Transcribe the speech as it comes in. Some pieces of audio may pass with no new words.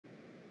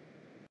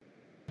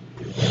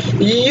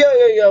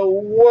Yo,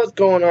 what's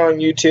going on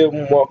YouTube,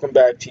 and welcome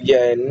back to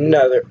yet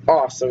another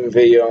awesome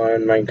video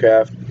on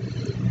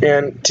Minecraft.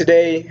 And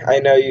today, I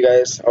know you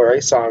guys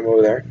already saw him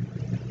over there.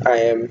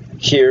 I am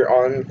here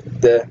on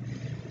the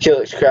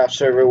HelixCraft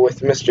server with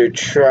Mr.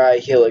 Try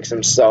Helix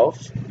himself.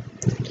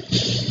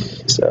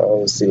 So,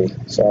 let's see,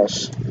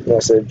 /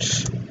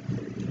 message.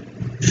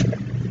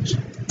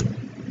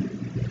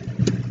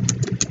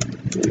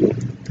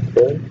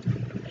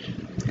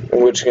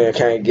 And we're just going to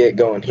kind of get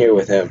going here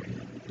with him.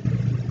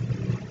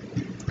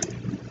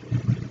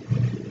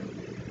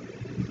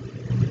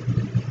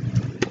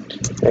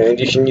 And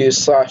you can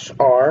use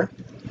 /R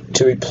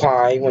to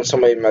reply when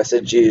somebody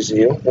messages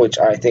you, which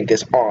I think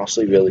is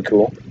honestly really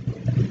cool.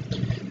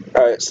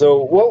 Alright,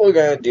 so what we're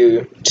going to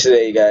do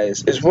today,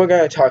 guys, is we're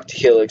going to talk to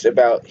Helix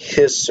about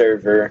his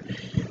server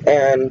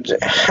and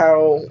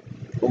how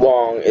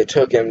long it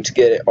took him to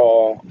get it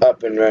all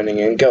up and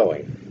running and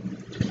going.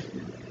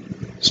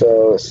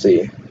 So, let's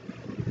see.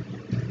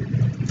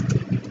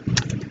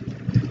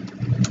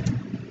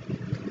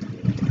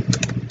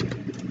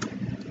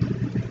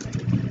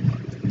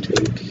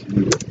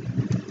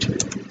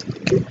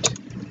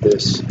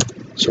 This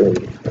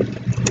server.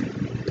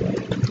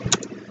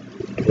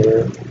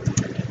 Where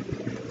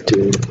do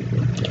you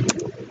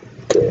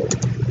go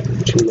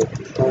to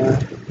buy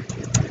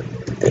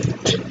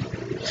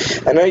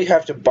it? I know you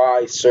have to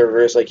buy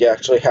servers, like you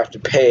actually have to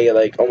pay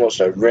like almost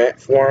a rent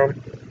for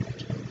them.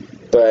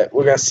 But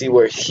we're gonna see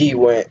where he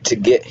went to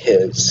get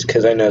his,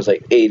 because I know there's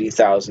like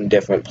 80,000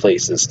 different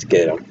places to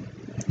get them.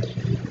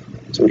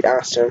 So we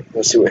asked him.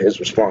 Let's see what his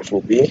response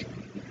will be.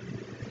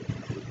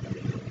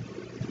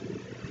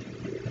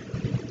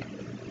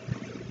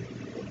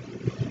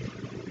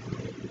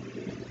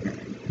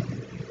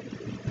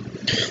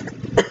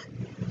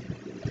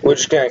 We're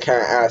just going to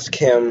kind of ask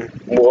him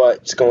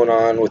what's going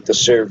on with the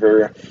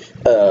server,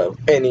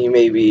 any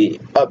maybe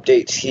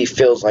updates he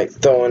feels like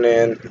throwing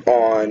in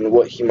on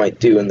what he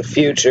might do in the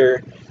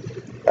future.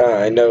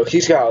 I know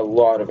he's got a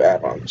lot of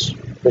add-ons.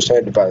 First I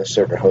had to buy the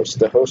server host.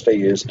 The host I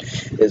use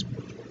is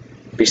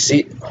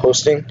BC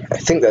hosting. I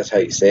think that's how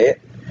you say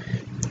it.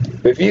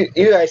 But if you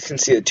guys can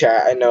see the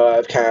chat, I know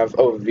I've kind of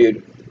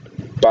overviewed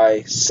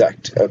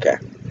bisect. Okay.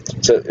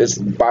 So it's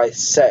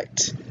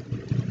bisect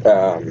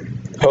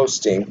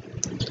hosting.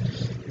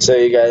 So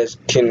you guys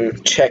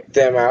can check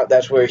them out.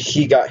 That's where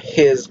he got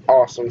his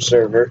awesome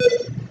server.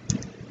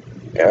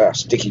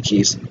 Sticky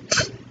keys.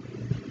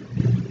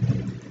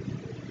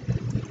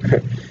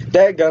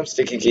 Dadgum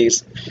sticky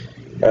keys.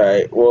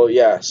 Alright, well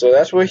yeah, so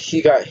that's where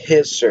he got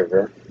his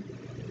server.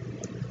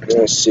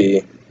 Let's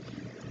see.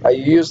 I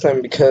use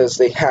them because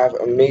they have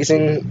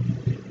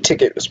amazing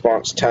ticket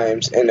response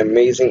times and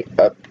amazing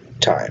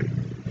uptime.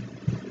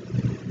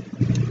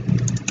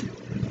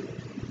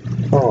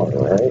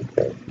 Alright,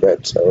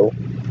 that's so.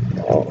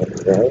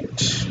 Alright.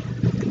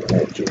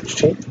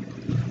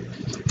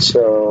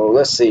 So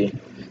let's see.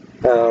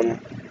 Let's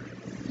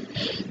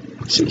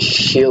see,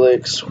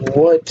 Helix,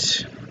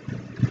 what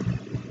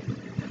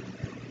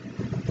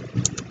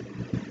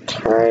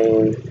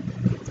kind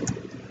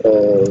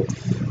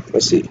of,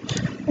 let's see,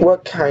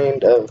 what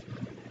kind of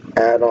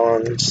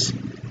add-ons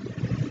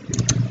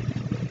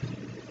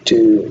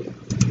do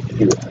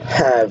you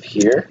have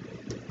here?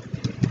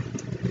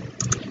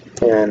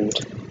 And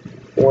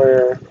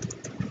where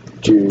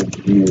do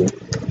you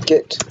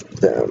get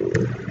them?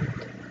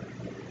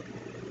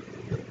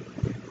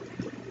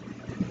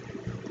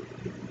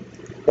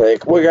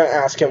 Like, we're going to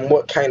ask him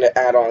what kind of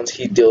add-ons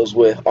he deals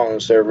with on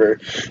the server.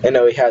 I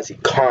know he has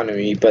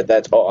economy, but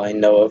that's all I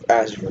know of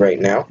as of right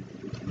now.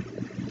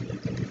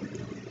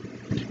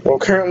 Well,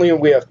 currently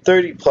we have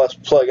 30 plus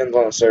plugins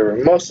on the server,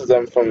 most of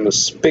them from the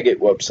Spigot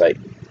website.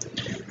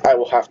 I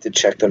will have to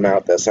check them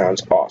out. That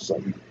sounds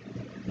awesome.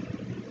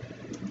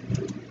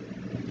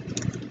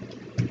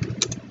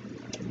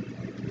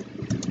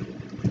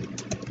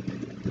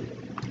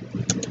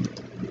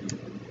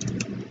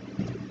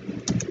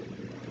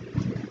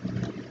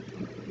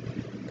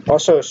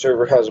 Also, a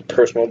server has a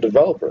personal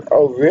developer.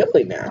 Oh,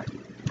 really now?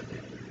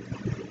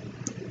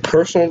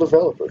 Personal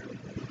developer.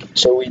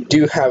 So we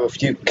do have a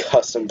few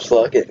custom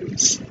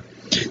plugins.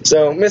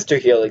 So Mr.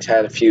 Helix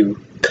had a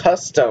few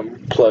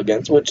custom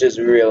plugins, which is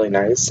really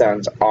nice.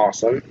 Sounds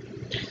awesome.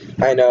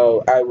 I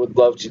know I would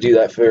love to do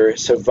that for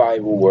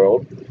Survival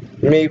World.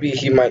 Maybe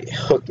he might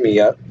hook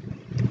me up.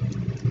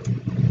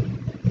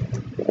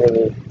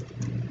 Any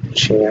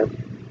chance?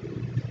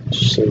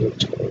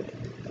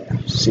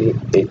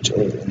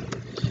 C-H-A-N.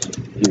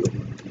 You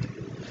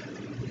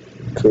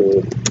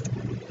could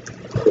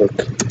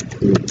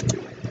hook me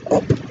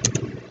up.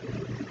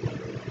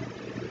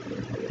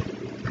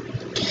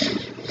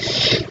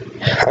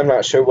 I'm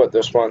not sure what the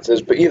response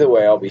is, but either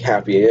way, I'll be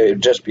happy. It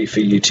would just be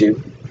for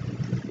YouTube.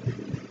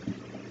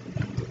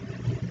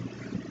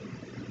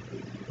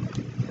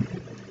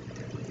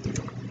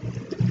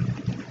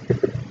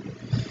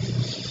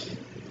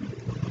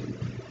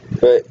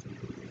 But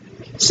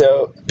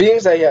so, being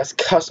that he has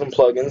custom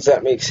plugins,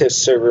 that makes his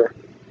server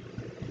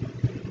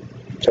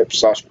type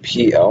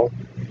 /PL.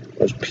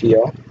 There's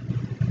PL.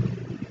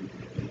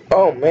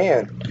 Oh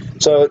man,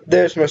 so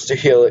there's Mr.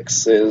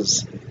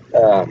 Helix's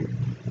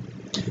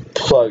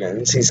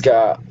plugins. He's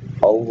got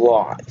a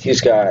lot.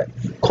 He's got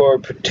Core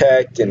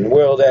Protect and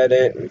World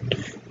Edit. And,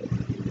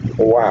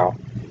 wow.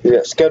 He's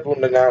got Scheduled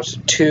Announce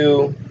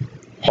 2,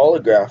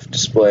 Holograph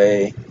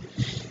Display.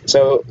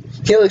 So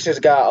Helix has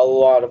got a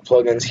lot of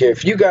plugins here.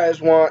 If you guys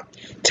want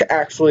to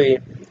actually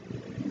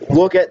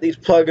look at these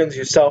plugins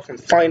yourself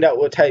and find out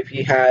what type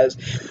he has,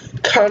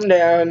 come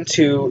down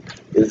to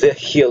the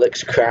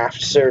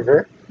HelixCraft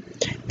server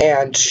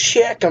and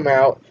check him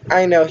out.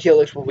 I know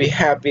Helix will be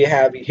happy to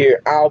have you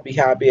here. I'll be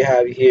happy to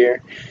have you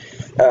here.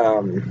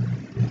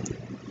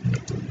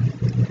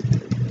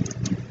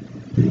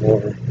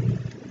 More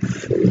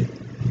free.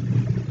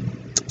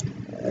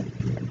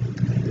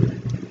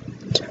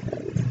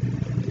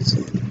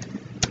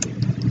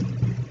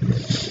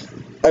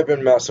 I've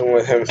been messing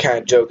with him, kind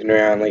of joking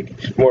around,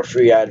 like more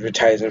free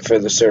advertising for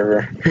the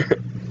server.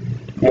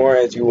 More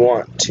as you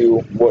want to,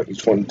 what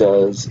each one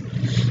does.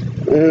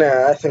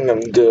 Nah, I think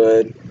I'm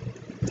good.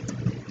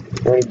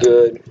 I'm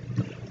good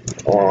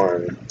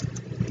on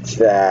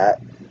that.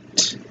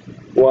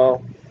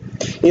 Well,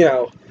 you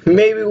know,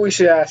 maybe we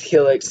should ask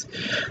Helix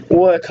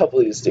what a couple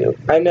of these do.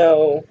 I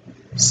know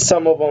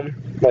some of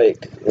them,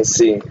 like, let's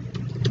see.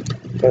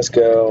 Let's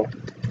go.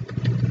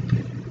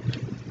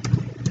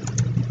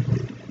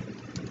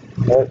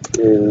 What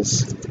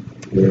is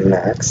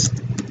max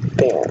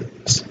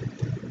bands?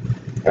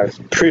 I'm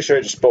pretty sure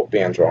I just spelled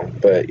bands wrong,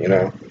 but, you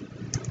know,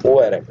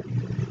 whatever.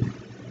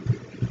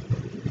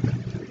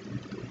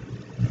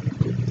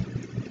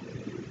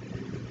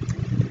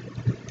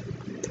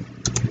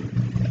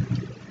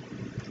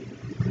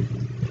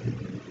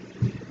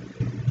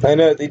 I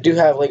know they do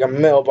have like a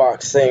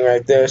mailbox thing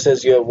right there. It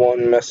says you have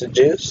 1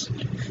 messages.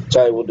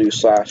 So I will do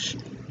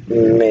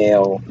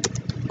 /mail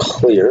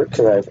clear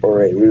because I've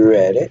already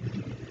read it.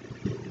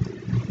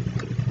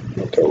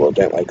 Okay, well,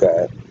 don't like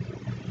that.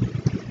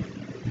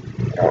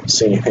 I don't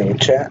see anything in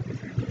chat.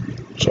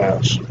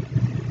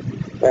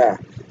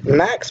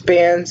 Max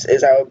Bands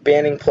is our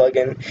banning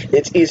plugin.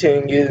 It's easier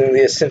than using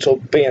the essential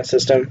band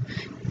system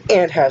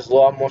and has a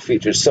lot more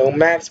features. So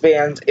Max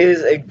Bands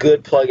is a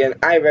good plugin.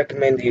 I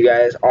recommend you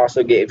guys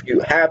also get if you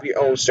have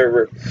your own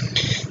server.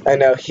 I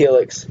know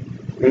Helix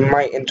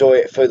might enjoy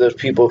it for those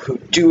people who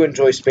do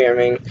enjoy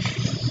spamming.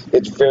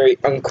 It's very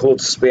uncool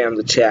to spam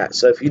the chat.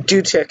 So if you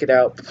do check it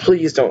out,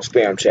 please don't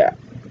spam chat.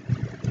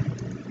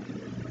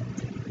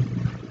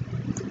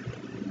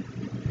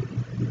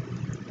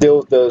 Deal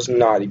with those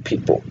naughty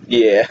people.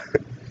 Yeah.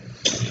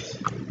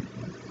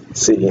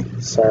 Let's see.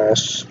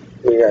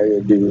 We gotta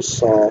do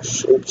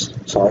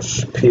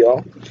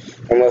 /pl.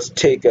 And let's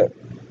take a.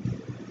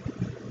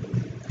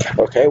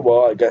 Okay,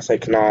 well, I guess I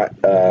cannot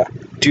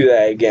do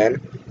that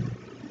again.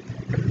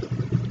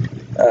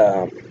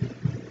 /r.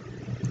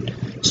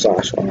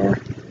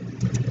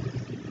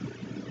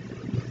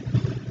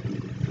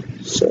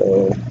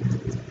 So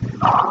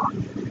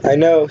I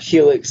know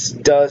Helix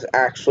does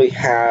actually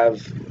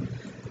have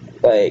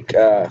like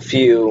a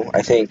few.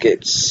 I think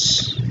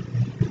it's.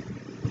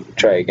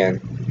 Try again.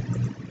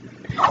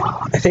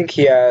 I think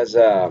he has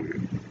try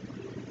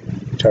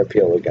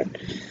PL again.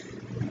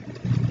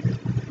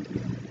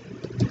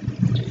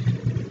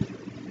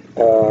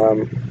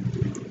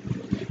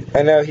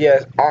 I know he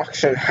has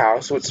Auction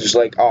House, which is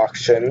like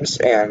auctions,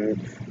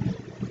 and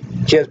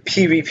he has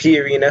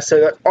PvP arenas, so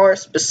there are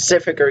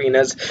specific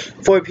arenas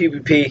for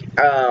PvP.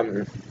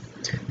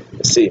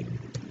 Let's see.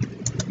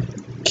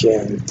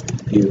 Can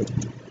you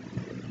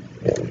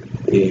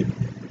enable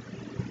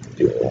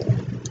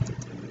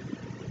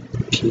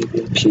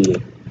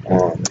PvP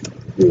on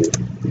your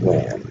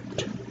land?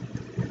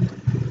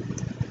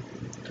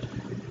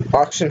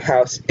 Auction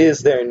House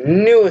is their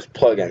newest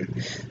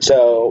plugin,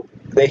 so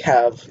they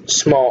have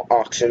small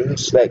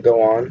auctions that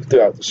go on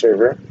throughout the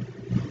server.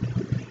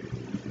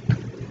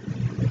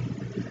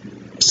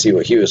 Let's see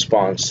what he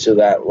responds to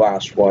that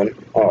last one.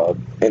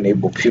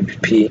 Enable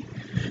PvP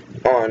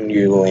on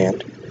your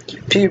land.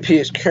 PvP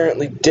is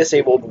currently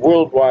disabled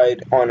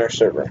worldwide on our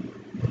server.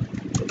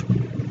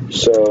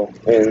 So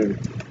in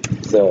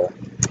the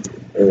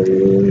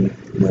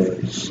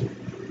arenas.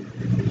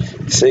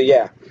 So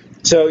yeah.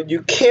 So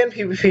you can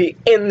PvP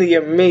in the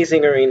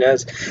amazing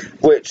arenas,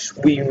 which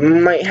we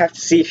might have to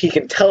see if he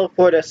can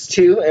teleport us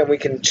to, and we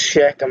can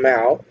check them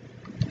out.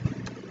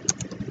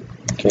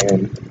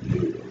 Can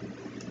you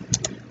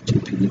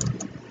TP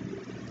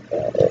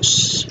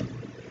us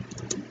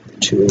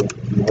to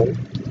one?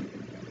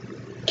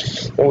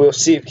 And we'll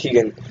see if he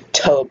can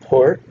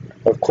teleport.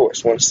 Of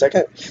course, 1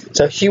 second.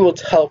 So he will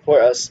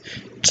teleport us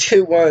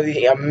to one of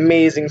the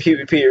amazing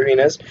PvP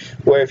arenas,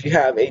 where if you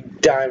have a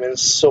diamond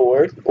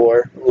sword,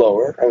 or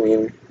lower, I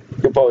mean,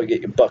 you'll probably get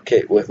your butt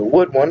kicked with a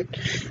wood one,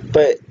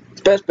 but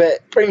best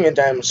bet, bring a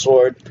diamond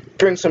sword,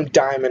 bring some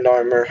diamond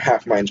armor,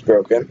 half mine's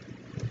broken.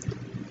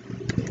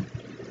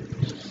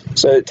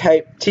 So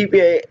type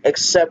TPA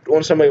except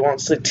when somebody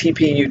wants to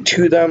TP you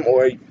to them,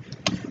 or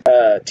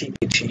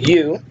TP to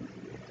you.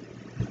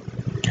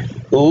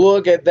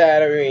 Look at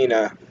that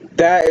arena.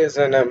 That is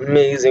an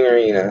amazing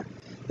arena.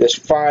 There's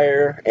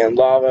fire and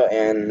lava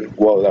and,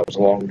 whoa, that was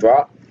a long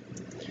drop.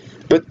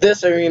 But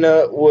this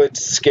arena would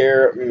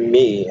scare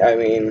me. I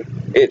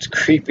mean, it's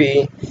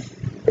creepy,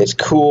 it's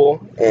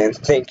cool, and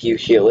thank you,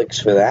 Helix,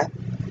 for that.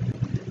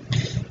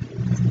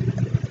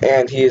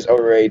 And he is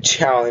already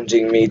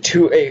challenging me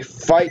to a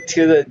fight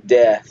to the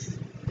death.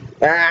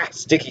 Ah,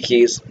 sticky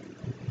keys.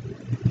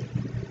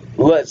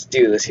 Let's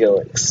do this,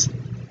 Helix.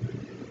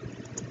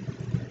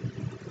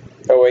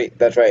 Oh wait,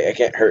 that's right, I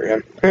can't hurt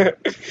him.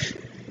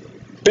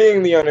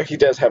 Being the owner, he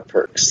does have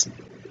perks.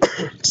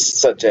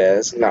 Such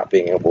as not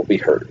being able to be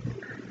hurt.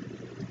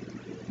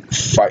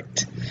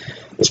 Fight.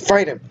 Let's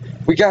fight him.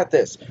 We got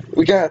this.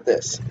 We got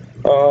this.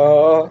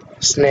 Oh,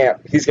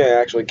 snap. He's gonna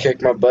actually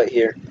kick my butt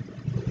here.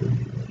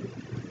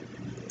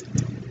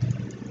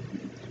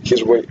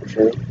 He's waiting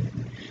for me.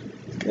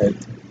 Good.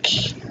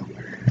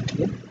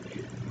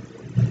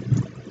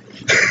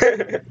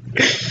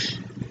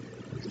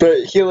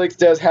 But Helix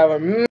does have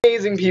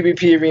amazing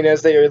PvP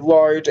arenas. They are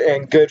large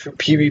and good for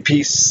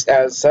PvP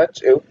as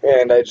such. Oh,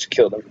 and I just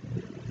killed him.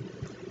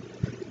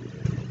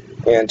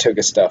 And took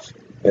his stuff.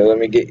 Here, let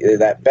me get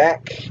that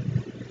back.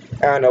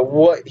 I don't know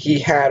what he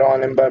had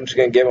on him, but I'm just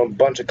going to give him a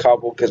bunch of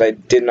cobble because I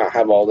did not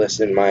have all this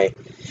in my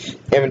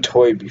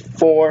inventory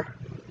before.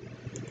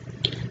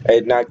 I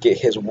did not get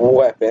his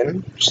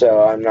weapon,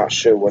 so I'm not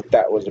sure what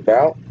that was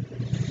about.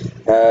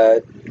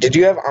 Did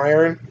you have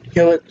iron,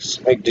 Helix?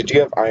 Like, did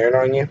you have iron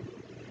on you?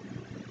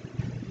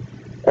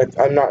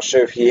 I'm not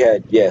sure if he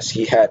had. Yes,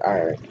 he had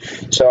iron.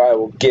 So I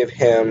will give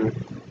him,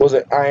 was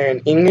it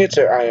iron ingots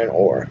or iron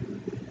ore?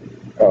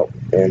 Oh,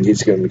 and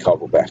he's going to be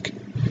cobbled back.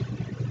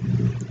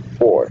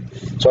 Ore.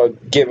 So I'll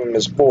give him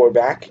his ore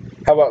back.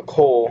 How about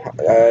coal?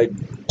 I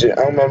don't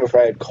remember if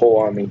I had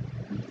coal on me.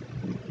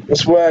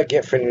 That's what I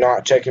get for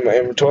not checking my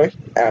inventory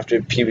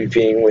after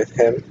PvPing with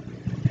him.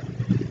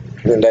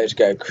 And I just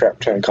got a crap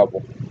ton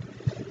couple.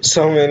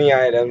 So many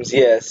items.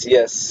 Yes,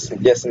 yes,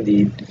 yes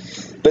indeed.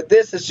 But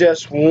this is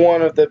just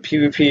one of the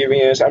PvP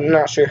arenas. I'm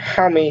not sure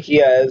how many he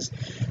has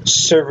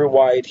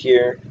server-wide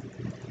here.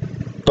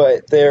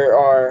 But there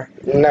are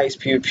nice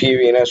PvP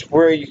arenas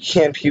where you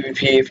can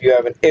PvP if you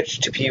have an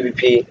itch to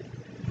PvP.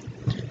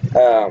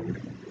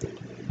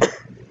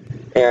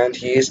 And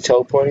he's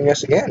teleporting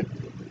us again.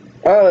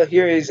 Oh,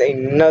 here is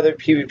another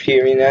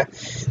PvP arena.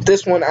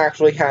 This one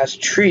actually has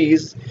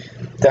trees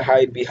to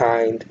hide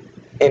behind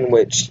in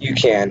which you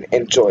can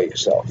enjoy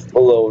yourself. A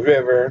little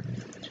river.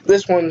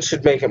 This one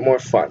should make it more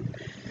fun.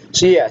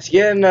 So yes,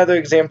 yet another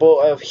example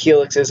of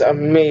Helix's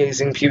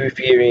amazing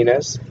PvP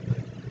arenas.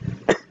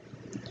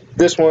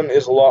 This one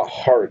is a lot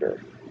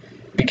harder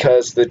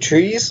because the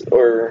trees,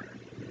 or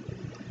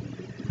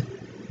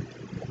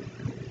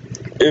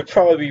it would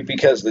probably be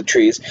because of the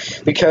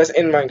trees, because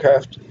in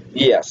Minecraft,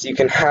 yes, you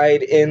can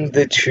hide in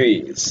the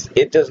trees.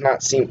 It does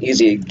not seem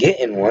easy to get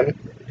in one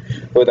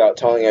without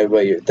telling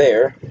everybody you're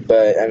there,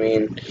 but I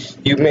mean,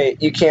 you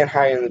can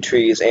hide in the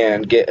trees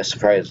and get a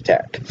surprise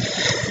attack.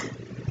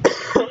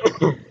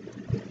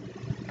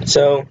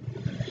 So,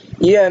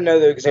 yeah,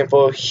 another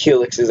example of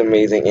Helix is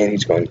amazing, and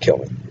he's going to kill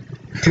me.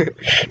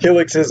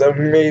 Helix's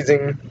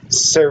amazing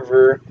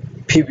server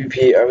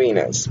PvP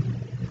arenas.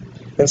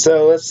 And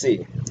so, let's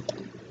see.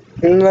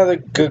 Another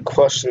good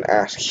question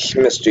asked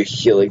Mr.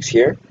 Helix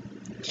here.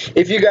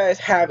 If you guys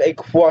have a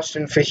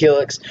question for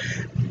Helix,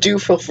 do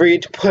feel free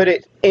to put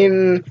it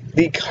in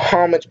the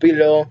comments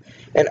below,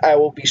 and I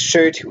will be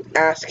sure to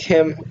ask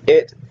him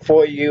it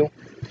for you,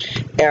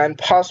 and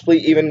possibly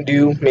even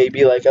do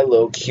maybe like a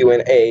little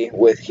Q&A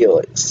with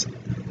Helix.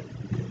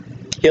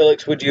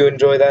 Helix, would you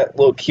enjoy that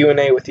little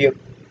Q&A with you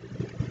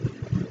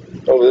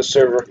over the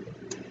server?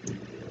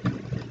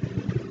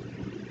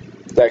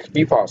 That could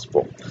be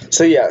possible.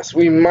 So yes,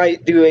 we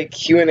might do a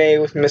Q&A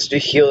with Mr.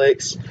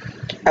 Helix.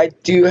 I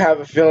do have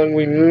a feeling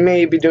we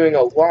may be doing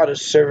a lot of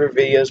server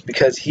videos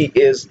because he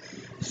is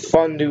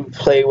fun to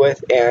play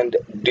with and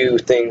do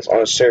things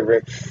on a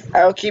server.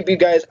 I'll keep you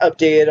guys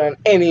updated on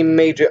any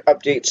major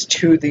updates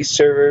to the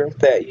server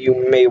that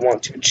you may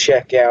want to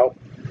check out.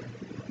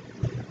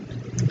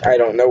 I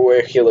don't know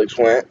where Helix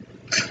went.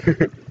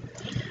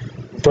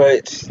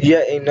 But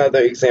yet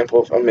another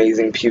example of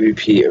amazing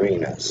PvP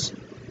arenas.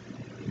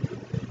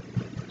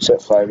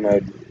 Set fly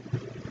mode.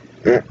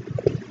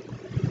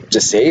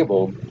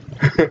 Disabled.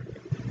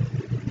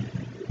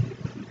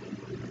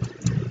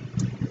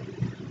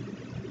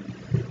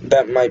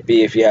 That might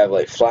be if you have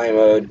like fly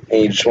mode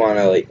and you just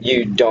wanna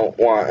you don't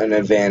want an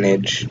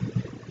advantage.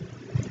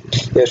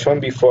 This one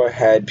before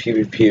had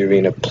PvP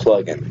arena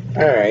plugin.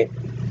 Alright.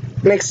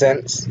 Makes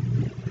sense.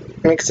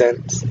 Makes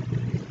sense.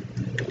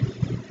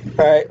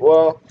 Alright,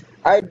 well,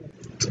 I'm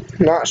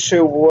not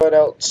sure what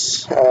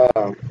else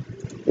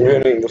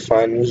ruining the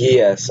fun.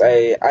 Yes,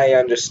 I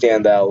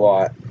understand that a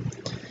lot.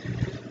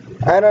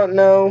 I don't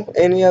know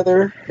any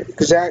other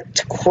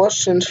exact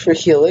questions for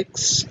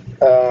Helix.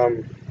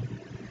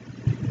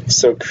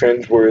 So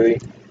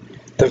cringeworthy.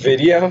 The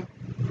video?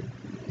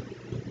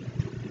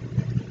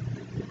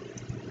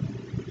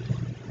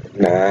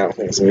 Nah, I don't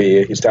think it's the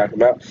video he's talking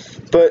about.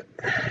 But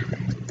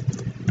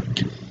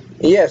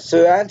Yeah,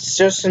 so that's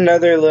just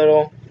another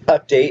little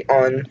update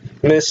on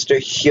Mr.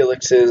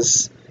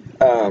 Helix's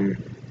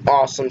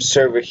awesome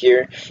server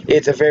here.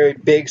 It's a very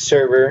big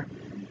server.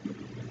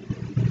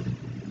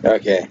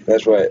 Okay,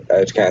 that's what I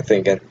was kind of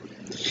thinking.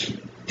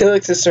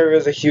 Helix's server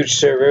is a huge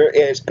server.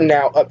 It's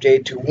now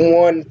updated to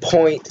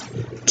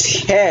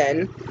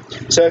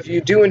 1.10. So if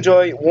you do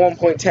enjoy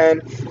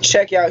 1.10,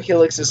 check out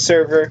Helix's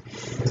server.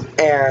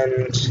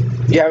 And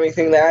you have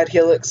anything to add,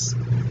 Helix?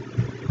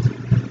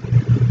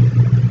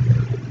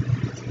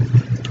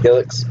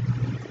 Helix?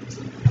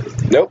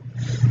 Nope.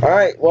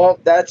 Alright, well,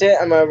 that's it.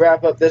 I'm going to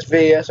wrap up this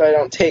video so I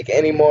don't take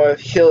any more of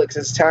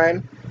Helix's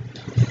time.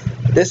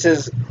 This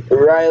is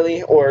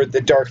Riley, or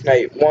the Dark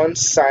Knight 1,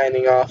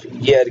 signing off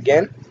yet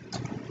again.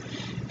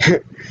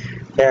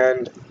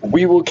 And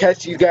we will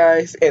catch you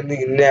guys in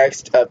the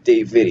next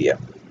update video.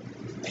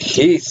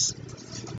 Peace.